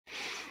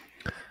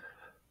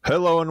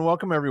Hello and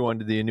welcome everyone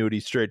to the Annuity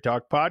Straight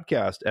Talk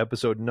podcast,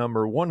 episode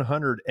number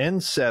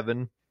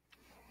 107.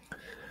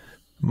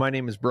 My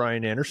name is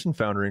Bryan Anderson,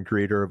 founder and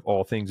creator of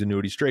all things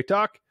Annuity Straight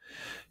Talk.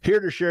 Here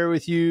to share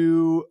with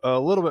you a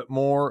little bit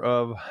more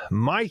of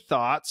my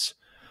thoughts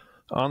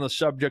on the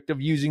subject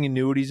of using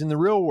annuities in the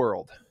real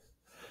world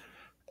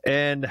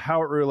and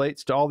how it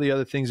relates to all the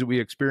other things that we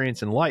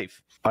experience in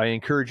life. I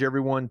encourage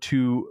everyone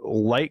to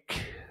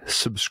like,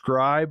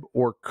 subscribe,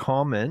 or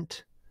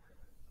comment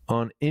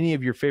on any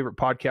of your favorite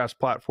podcast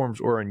platforms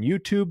or on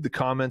YouTube. The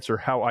comments are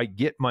how I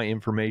get my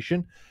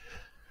information.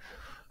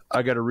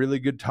 I got a really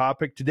good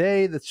topic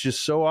today that's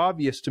just so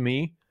obvious to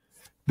me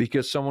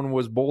because someone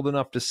was bold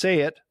enough to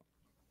say it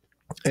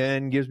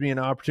and gives me an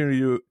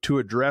opportunity to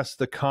address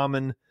the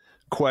common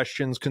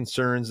questions,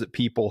 concerns that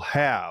people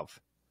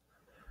have.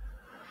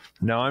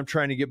 Now, I'm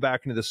trying to get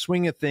back into the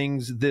swing of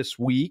things this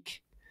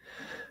week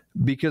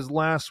because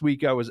last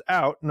week I was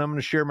out, and I'm going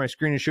to share my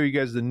screen and show you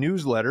guys the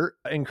newsletter.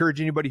 I encourage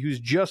anybody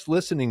who's just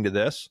listening to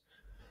this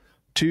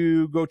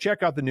to go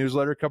check out the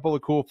newsletter. A couple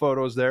of cool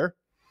photos there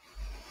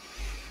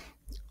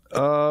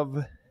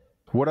of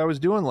what I was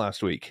doing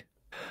last week.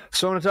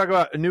 So I'm going to talk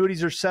about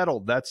annuities are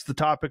settled. That's the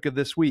topic of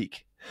this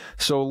week.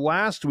 So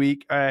last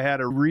week I had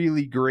a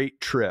really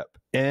great trip,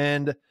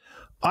 and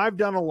I've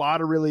done a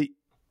lot of really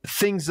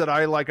things that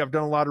I like. I've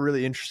done a lot of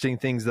really interesting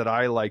things that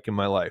I like in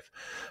my life.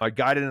 I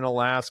guided in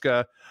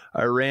Alaska.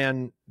 I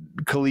ran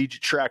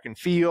collegiate track and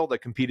field. I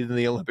competed in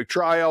the Olympic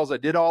trials. I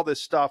did all this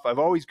stuff. I've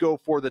always go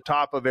for the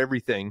top of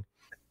everything.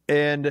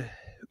 And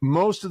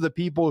most of the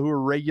people who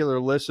are regular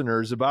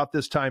listeners, about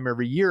this time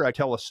every year, I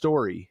tell a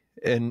story.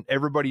 And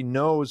everybody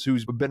knows,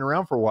 who's been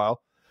around for a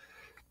while,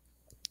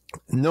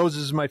 knows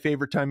this is my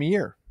favorite time of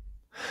year.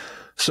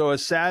 So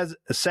as sad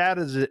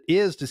as it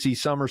is to see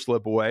summer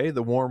slip away,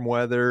 the warm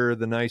weather,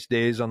 the nice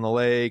days on the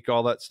lake,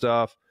 all that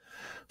stuff,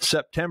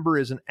 September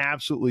is an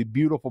absolutely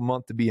beautiful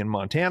month to be in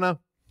Montana.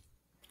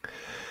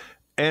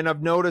 And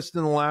I've noticed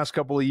in the last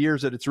couple of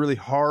years that it's really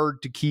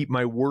hard to keep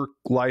my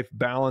work-life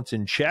balance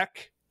in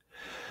check.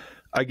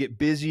 I get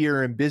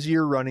busier and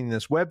busier running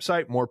this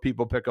website. More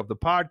people pick up the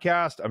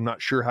podcast. I'm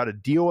not sure how to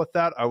deal with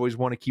that. I always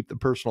want to keep the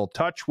personal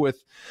touch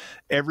with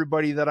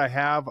everybody that I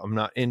have. I'm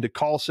not into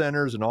call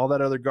centers and all that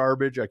other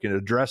garbage. I can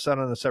address that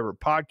on a separate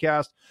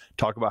podcast,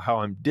 talk about how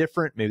I'm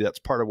different. Maybe that's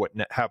part of what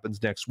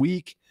happens next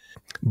week.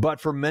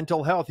 But for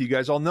mental health, you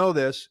guys all know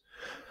this.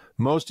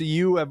 Most of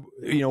you have,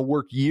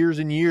 worked years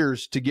and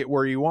years to get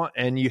where you want,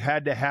 and you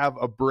had to have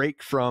a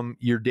break from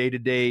your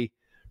day-to-day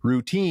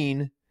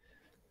routine.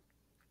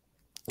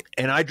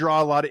 And I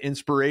draw a lot of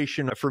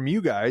inspiration from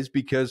you guys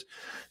because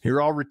you're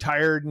all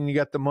retired and you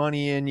got the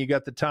money and you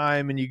got the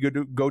time and you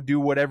go do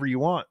whatever you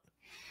want.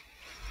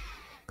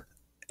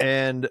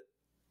 And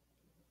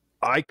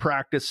I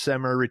practice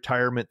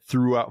semi-retirement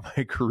throughout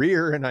my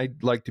career, and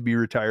I'd like to be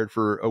retired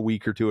for a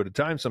week or two at a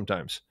time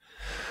sometimes.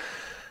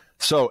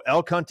 So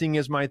elk hunting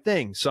is my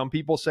thing. Some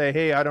people say,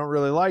 hey, I don't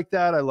really like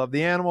that. I love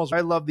the animals.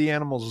 I love the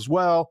animals as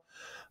well.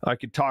 I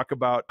could talk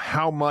about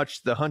how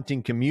much the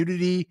hunting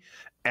community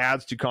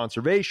adds to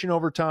conservation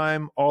over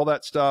time, all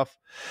that stuff.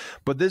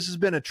 But this has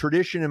been a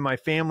tradition in my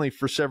family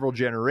for several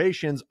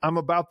generations. I'm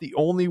about the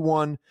only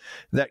one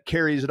that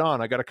carries it on.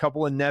 I got a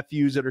couple of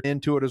nephews that are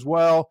into it as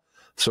well.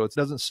 So it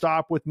doesn't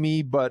stop with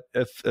me. But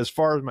as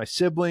far as my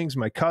siblings,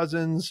 my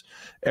cousins,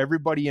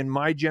 everybody in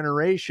my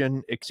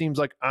generation, it seems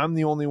like I'm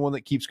the only one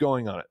that keeps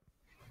going on it.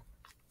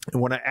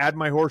 And when I add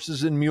my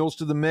horses and mules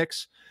to the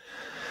mix,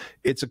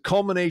 it's a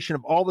culmination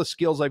of all the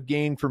skills I've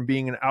gained from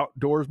being an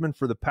outdoorsman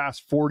for the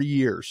past 40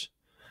 years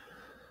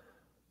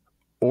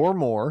or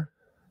more.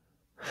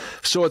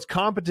 So it's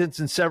competence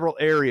in several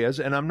areas,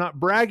 and I'm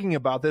not bragging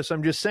about this.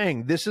 I'm just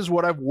saying this is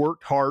what I've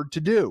worked hard to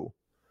do.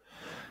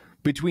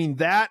 Between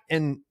that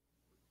and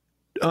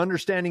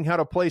understanding how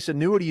to place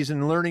annuities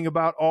and learning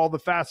about all the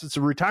facets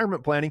of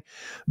retirement planning,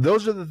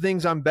 those are the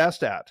things I'm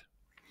best at.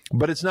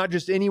 But it's not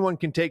just anyone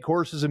can take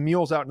horses and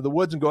mules out into the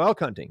woods and go elk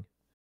hunting.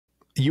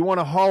 You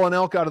want to haul an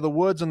elk out of the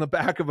woods on the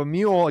back of a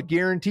mule, I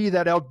guarantee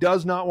that elk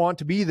does not want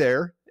to be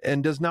there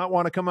and does not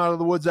want to come out of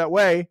the woods that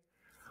way.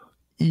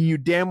 You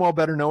damn well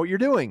better know what you're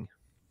doing.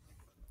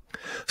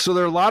 So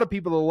there are a lot of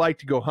people that like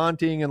to go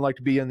hunting and like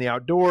to be in the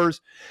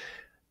outdoors,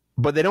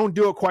 but they don't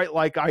do it quite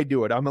like I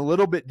do it. I'm a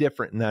little bit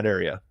different in that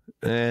area.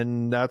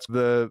 And that's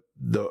the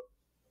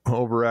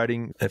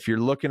overriding. If you're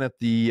looking at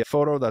the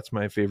photo, that's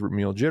my favorite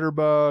mule,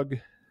 Jitterbug,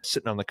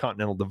 sitting on the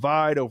Continental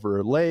Divide over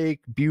a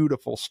lake.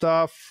 Beautiful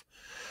stuff.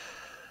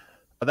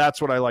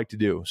 That's what I like to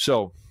do.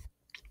 So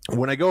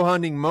when I go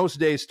hunting, most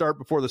days start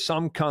before the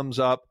sun comes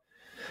up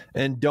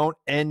and don't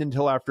end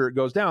until after it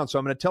goes down. So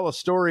I'm going to tell a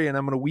story, and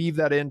I'm going to weave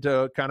that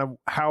into kind of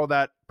how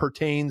that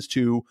pertains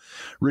to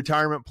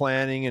retirement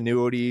planning,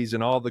 annuities,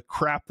 and all the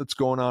crap that's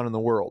going on in the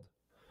world.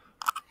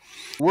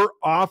 We're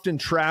often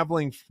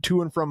traveling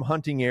to and from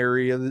hunting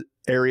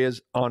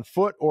areas on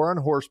foot or on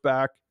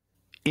horseback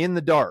in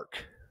the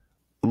dark.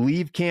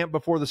 Leave camp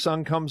before the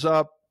sun comes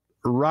up,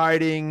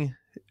 riding.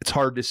 It's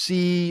hard to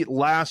see.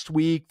 Last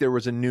week, there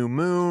was a new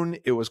moon.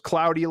 It was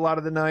cloudy a lot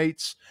of the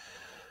nights.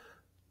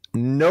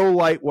 No no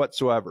light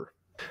whatsoever.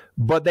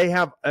 But they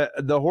have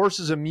the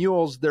horses and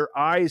mules, their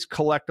eyes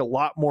collect a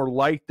lot more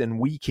light than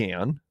we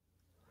can.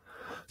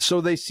 So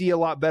they see a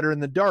lot better in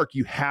the dark.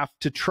 You have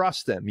to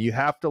trust them. You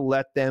have to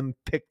let them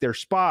pick their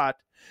spot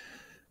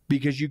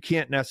because you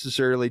can't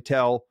necessarily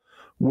tell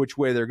which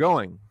way they're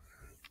going.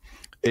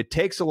 It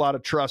takes a lot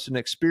of trust and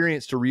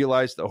experience to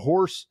realize the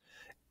horse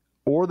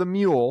or the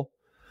mule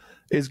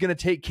is going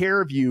to take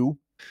care of you,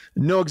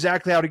 know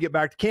exactly how to get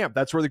back to camp.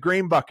 That's where the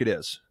grain bucket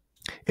is.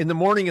 In the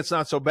morning, it's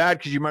not so bad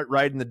because you might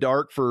ride in the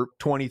dark for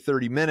 20,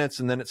 30 minutes,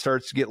 and then it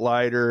starts to get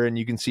lighter and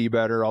you can see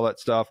better, all that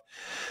stuff.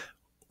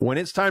 When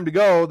it's time to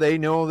go, they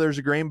know there's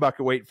a grain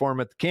bucket waiting for them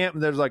at the camp,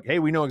 and they're like, hey,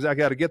 we know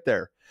exactly how to get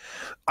there.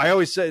 I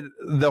always said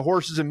the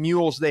horses and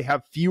mules, they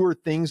have fewer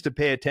things to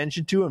pay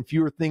attention to and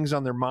fewer things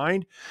on their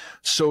mind,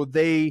 so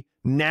they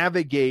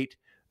navigate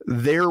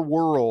their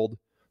world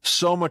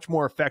so much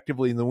more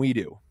effectively than we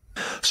do.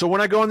 So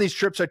when I go on these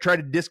trips, I try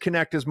to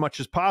disconnect as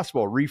much as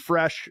possible,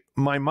 refresh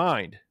my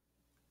mind.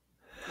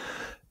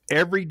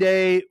 Every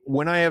day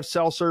when I have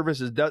cell service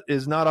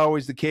is not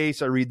always the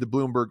case. I read the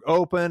Bloomberg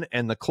Open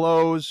and the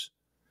close.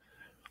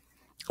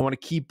 I want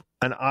to keep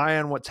an eye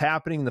on what's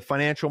happening in the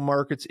financial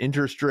markets,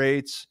 interest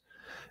rates.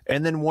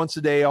 And then once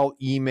a day, I'll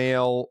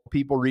email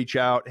people, reach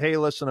out. Hey,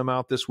 listen, I'm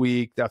out this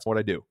week. That's what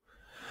I do.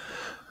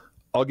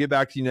 I'll get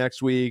back to you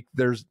next week.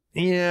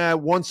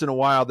 Once in a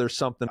while, there's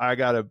something I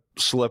got to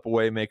slip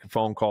away, make a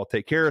phone call,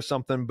 take care of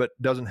something, but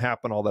it doesn't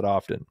happen all that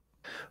often.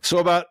 So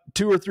about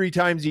 2 or 3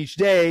 times each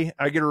day,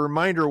 I get a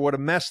reminder of what a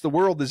mess the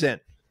world is in.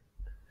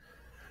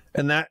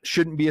 And that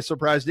shouldn't be a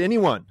surprise to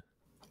anyone.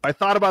 I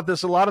thought about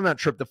this a lot on that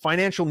trip. The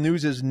financial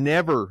news is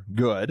never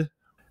good.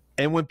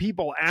 And when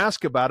people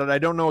ask about it, I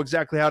don't know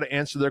exactly how to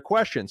answer their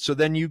questions. So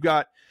then you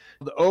got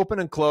the open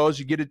and close.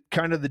 You get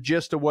kind of the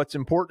gist of what's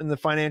important in the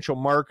financial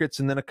markets.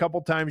 And then a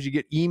couple times you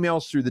get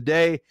emails through the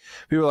day.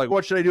 People are like,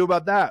 what should I do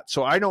about that?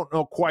 So I don't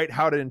know quite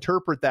how to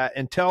interpret that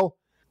and tell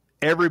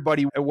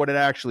everybody what it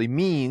actually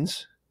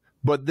means.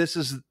 But this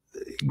is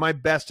my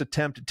best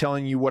attempt at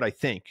telling you what I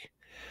think.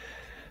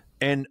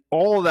 And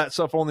all of that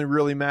stuff only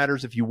really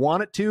matters if you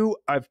want it to.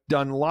 I've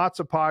done lots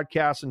of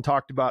podcasts and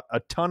talked about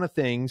a ton of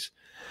things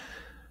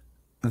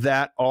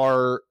that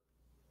are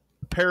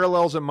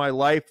parallels in my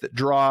life that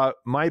draw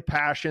my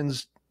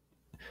passions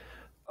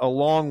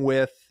along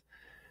with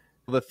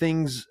the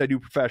things I do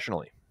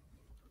professionally.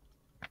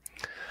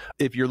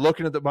 If you're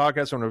looking at the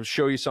podcast, I'm going to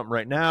show you something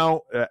right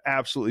now.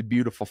 Absolutely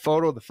beautiful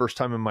photo. The first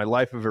time in my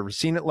life I've ever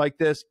seen it like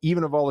this,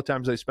 even of all the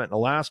times I spent in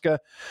Alaska.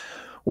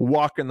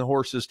 Walking the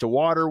horses to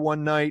water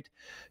one night,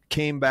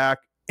 came back,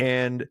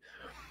 and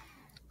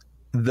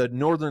the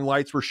northern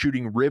lights were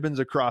shooting ribbons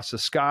across the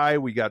sky.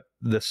 We got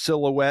the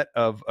silhouette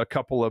of a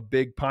couple of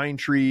big pine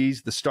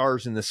trees, the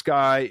stars in the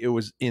sky. It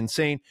was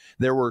insane.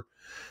 There were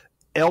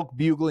elk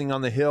bugling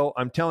on the hill.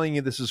 I'm telling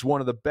you, this is one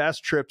of the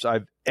best trips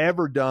I've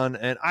ever done.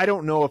 And I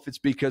don't know if it's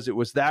because it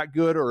was that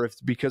good or if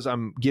it's because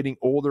I'm getting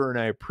older and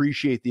I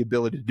appreciate the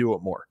ability to do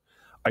it more.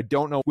 I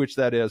don't know which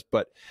that is,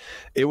 but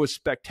it was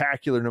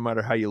spectacular no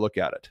matter how you look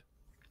at it.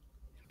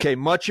 Okay,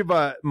 much of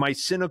my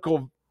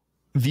cynical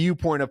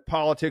viewpoint of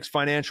politics,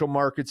 financial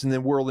markets, and the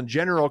world in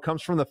general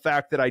comes from the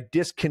fact that I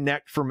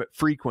disconnect from it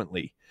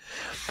frequently.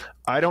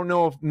 I don't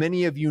know if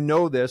many of you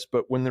know this,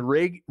 but when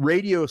the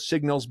radio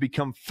signals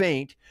become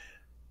faint,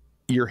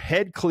 your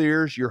head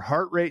clears, your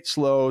heart rate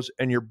slows,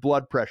 and your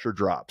blood pressure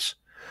drops.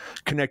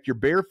 Connect your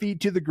bare feet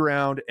to the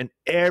ground, and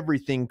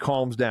everything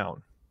calms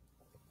down.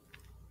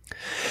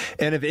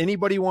 And if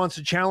anybody wants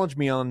to challenge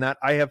me on that,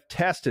 I have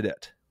tested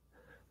it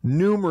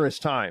numerous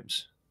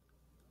times.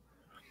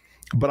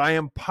 But I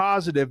am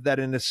positive that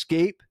an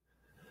escape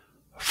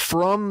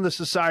from the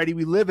society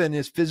we live in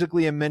is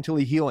physically and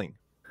mentally healing.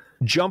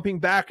 Jumping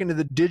back into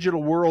the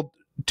digital world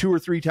 2 or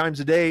 3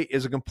 times a day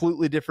is a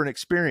completely different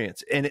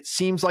experience. And it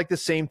seems like the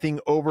same thing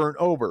over and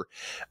over.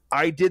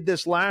 I did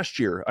this last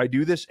year. I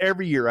do this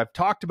every year. I've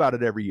talked about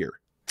it every year.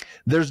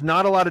 There's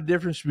not a lot of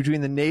difference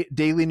between the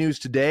daily news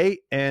today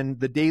and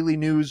the daily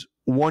news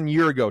 1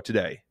 year ago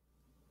today.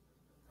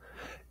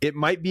 It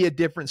might be a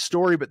different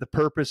story, but the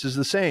purpose is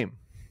the same.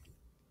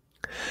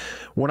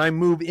 When I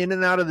move in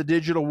and out of the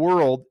digital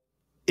world,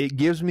 it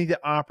gives me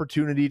the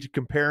opportunity to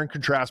compare and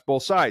contrast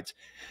both sides.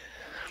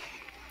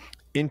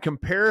 In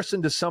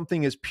comparison to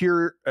something as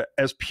pure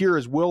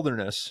as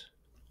wilderness,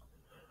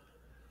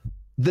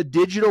 the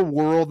digital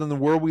world and the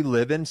world we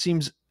live in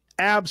seems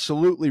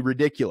absolutely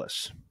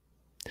ridiculous.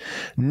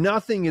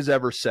 Nothing is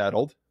ever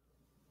settled.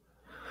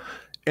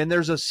 And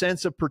there's a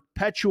sense of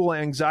perpetual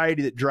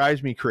anxiety that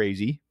drives me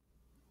crazy.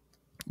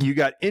 You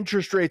got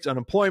interest rates,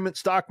 unemployment,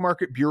 stock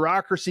market,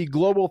 bureaucracy,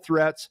 global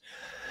threats,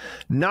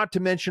 not to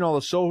mention all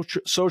the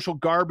social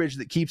garbage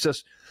that keeps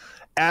us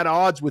at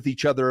odds with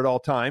each other at all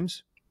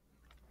times.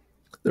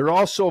 They're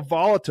all so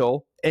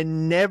volatile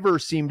and never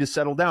seem to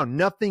settle down.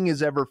 Nothing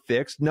is ever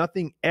fixed.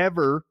 Nothing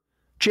ever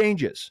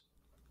changes.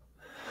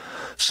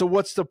 So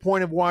what's the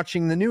point of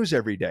watching the news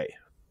every day?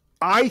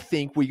 I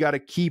think we got to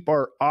keep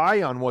our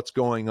eye on what's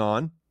going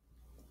on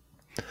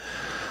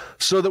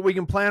so that we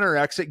can plan our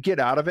exit, get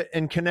out of it,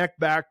 and connect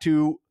back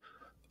to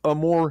a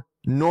more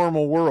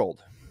normal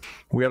world.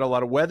 We had a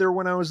lot of weather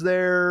when I was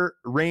there,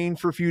 rain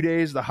for a few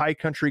days. The high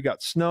country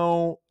got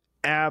snow,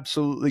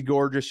 absolutely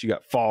gorgeous. You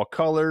got fall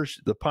colors,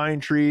 the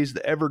pine trees,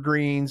 the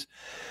evergreens,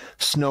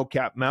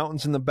 snow-capped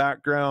mountains in the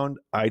background.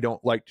 I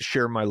don't like to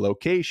share my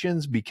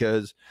locations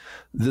because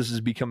this is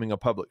becoming a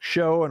public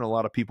show and a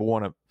lot of people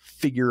want to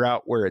figure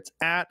out where it's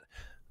at.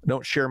 I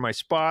don't share my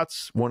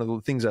spots. One of the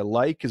things I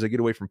like is I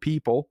get away from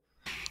people.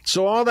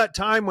 So all that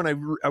time when I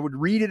would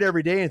read it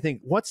every day and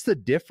think, what's the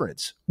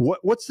difference?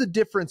 What's the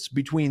difference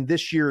between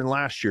this year and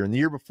last year and the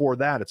year before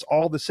that? It's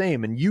all the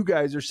same. And you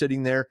guys are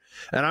sitting there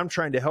and I'm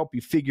trying to help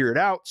you figure it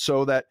out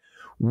so that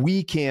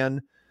we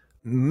can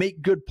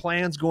make good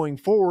plans going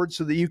forward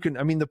so that you can,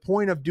 I mean, the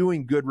point of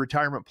doing good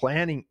retirement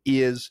planning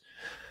is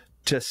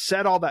to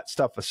set all that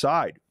stuff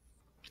aside.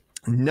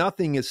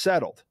 Nothing is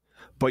settled.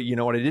 But you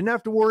know what I didn't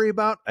have to worry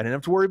about? I didn't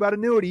have to worry about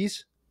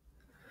annuities.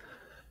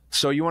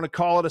 So you want to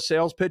call it a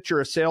sales pitch or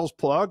a sales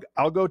plug?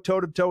 I'll go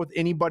toe-to-toe with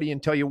anybody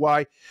and tell you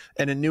why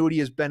an annuity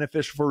is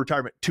beneficial for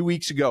retirement. 2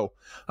 weeks ago,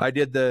 I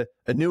did the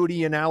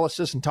annuity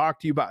analysis and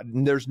talked to you about it.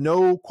 And there's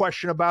no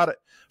question about it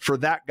for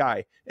that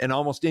guy and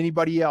almost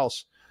anybody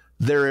else.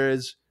 There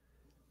is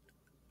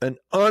an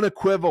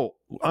unequivocal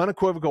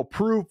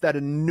proof that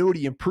an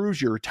annuity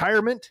improves your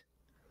retirement.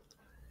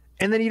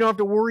 And then you don't have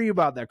to worry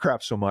about that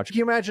crap so much. Can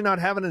you imagine not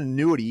having an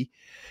annuity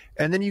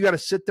and then you got to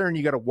sit there and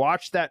you got to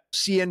watch that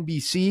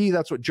CNBC?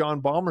 That's what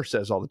John Ballmer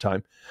says all the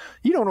time.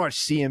 You don't watch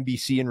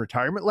CNBC in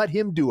retirement. Let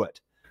him do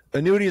it.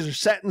 Annuities are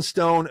set in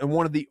stone and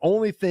one of the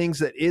only things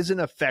that isn't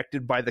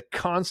affected by the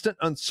constant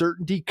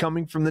uncertainty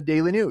coming from the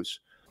daily news.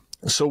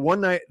 So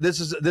one night,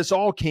 this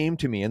all came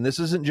to me, and this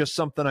isn't just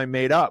something I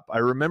made up. I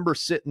remember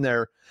sitting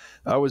there.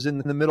 I was in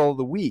the middle of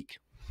the week,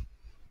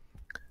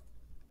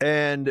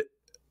 and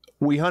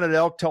we hunted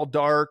elk till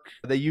dark.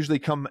 They usually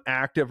come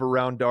active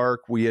around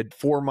dark. We had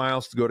 4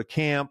 miles to go to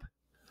camp.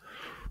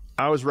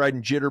 I was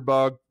riding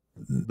Jitterbug.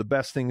 The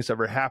best thing that's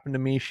ever happened to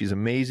me. She's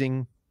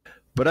amazing.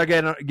 But I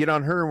get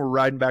on her and we're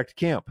riding back to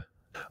camp.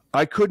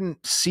 I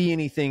couldn't see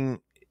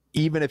anything,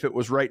 even if it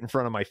was right in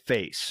front of my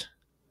face.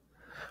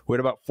 We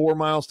had about 4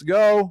 miles to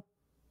go.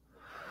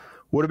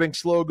 Would have been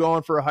slow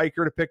going for a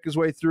hiker to pick his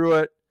way through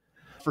it.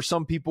 For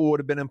some people, it would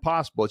have been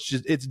impossible.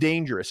 It's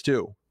dangerous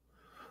too.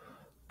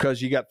 Because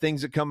you got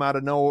things that come out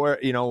of nowhere,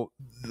 you know,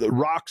 the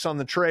rocks on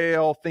the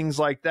trail, things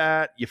like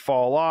that. You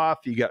fall off.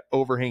 You got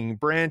overhanging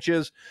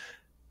branches.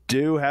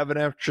 Do have an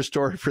extra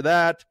story for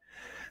that.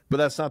 But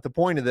that's not the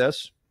point of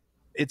this.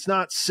 It's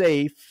not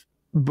safe,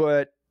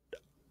 but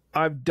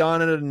I've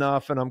done it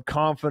enough and I'm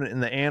confident in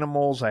the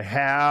animals I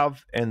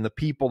have and the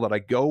people that I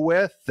go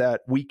with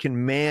that we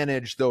can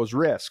manage those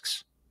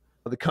risks.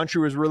 The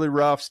country was really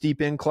rough,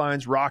 steep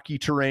inclines, rocky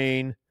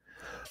terrain,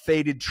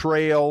 faded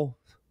trails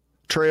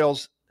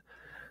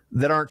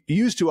that aren't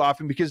used too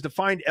often because to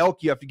find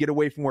elk, you have to get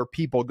away from where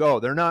people go.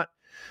 They're not,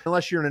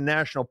 unless you're in a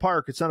national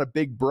park, it's not a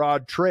big,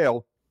 broad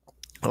trail.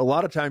 A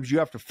lot of times you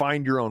have to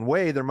find your own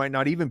way. There might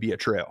not even be a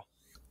trail.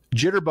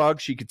 Jitterbug,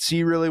 she could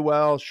see really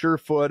well,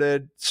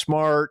 sure-footed,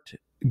 smart,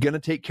 going to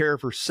take care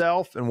of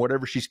herself and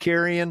whatever she's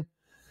carrying.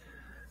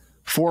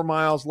 4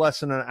 miles,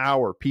 less than an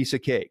hour, piece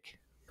of cake.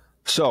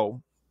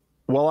 So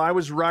while I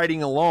was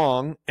riding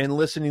along and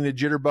listening to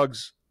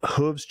Jitterbug's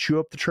hooves chew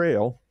up the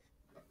trail,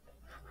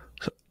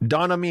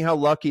 dawned on me how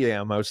lucky I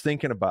am. I was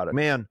thinking about it.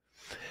 Man,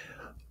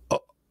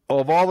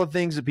 of all the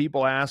things that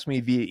people asked me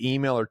via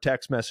email or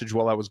text message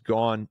while I was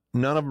gone,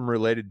 none of them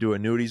related to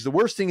annuities. The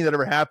worst thing that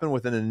ever happened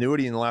with an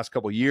annuity in the last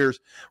couple of years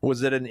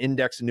was that an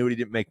index annuity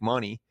didn't make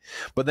money.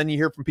 But then you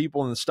hear from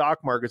people in the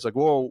stock market, it's like,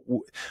 whoa,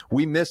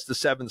 we missed the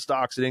 7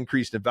 stocks that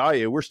increased in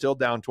value. We're still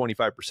down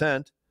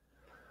 25%.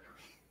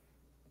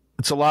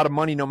 It's a lot of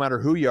money no matter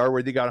who you are,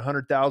 whether you got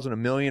 100,000, a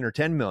million, or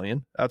 10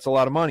 million. That's a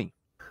lot of money.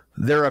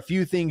 There are a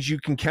few things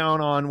you can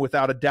count on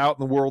without a doubt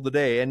in the world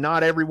today, and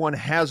not everyone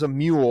has a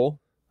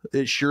mule.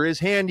 It sure is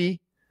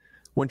handy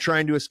when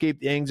trying to escape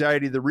the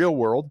anxiety of the real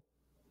world.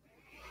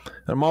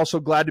 I'm also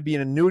glad to be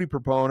an annuity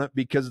proponent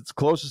because it's the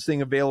closest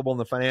thing available in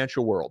the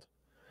financial world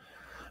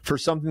for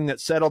something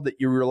that's settled, that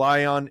you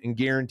rely on and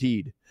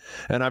guaranteed.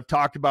 And I've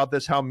talked about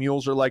this, how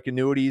mules are like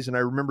annuities. And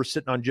I remember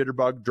sitting on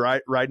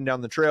Jitterbug riding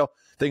down the trail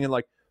thinking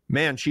like,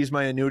 man, she's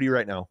my annuity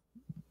right now.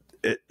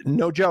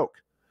 No joke.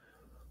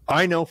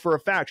 I know for a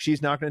fact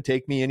she's not going to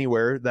take me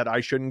anywhere that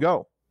I shouldn't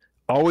go.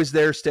 Always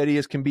there, steady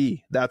as can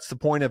be. That's the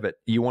point of it.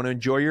 You want to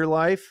enjoy your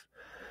life?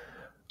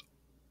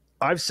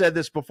 I've said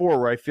this before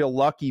where I feel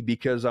lucky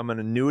because I'm an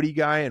annuity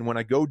guy. And when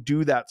I go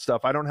do that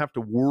stuff, I don't have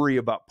to worry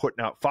about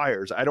putting out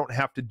fires. I don't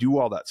have to do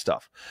all that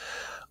stuff.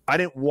 I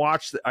didn't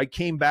watch. I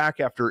came back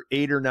after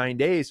 8 or 9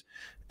 days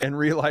and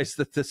realized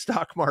that the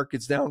stock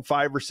market's down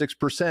 5 or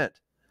 6%.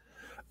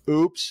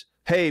 Oops.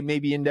 Hey,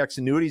 maybe index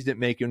annuities didn't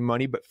make any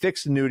money, but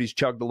fixed annuities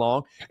chugged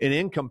along and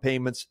income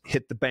payments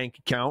hit the bank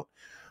account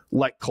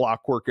like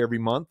clockwork every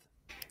month.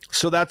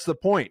 So that's the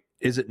point,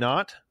 is it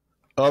not,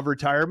 of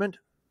retirement?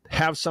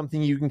 Have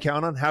something you can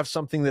count on, have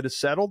something that is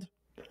settled.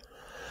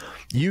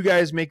 You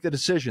guys make the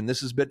decision.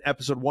 This has been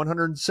episode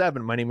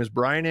 107. My name is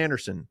Bryan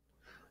Anderson,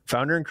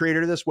 founder and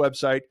creator of this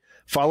website.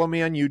 Follow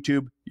me on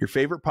YouTube, your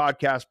favorite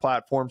podcast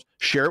platforms.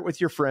 Share it with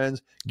your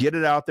friends. Get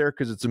it out there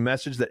because it's a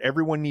message that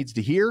everyone needs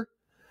to hear.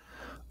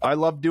 I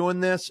love doing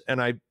this,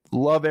 and I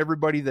love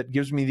everybody that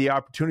gives me the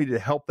opportunity to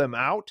help them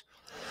out.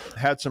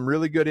 Had some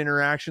really good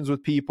interactions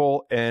with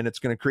people, and it's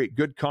going to create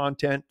good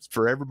content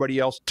for everybody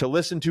else to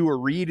listen to or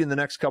read in the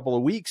next couple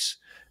of weeks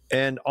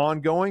and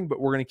ongoing, but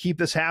we're going to keep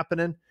this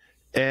happening.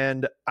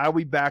 And I'll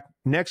be back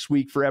next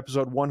week for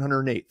episode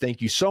 108.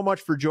 Thank you so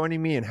much for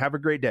joining me, and have a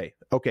great day.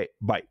 Okay,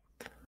 bye.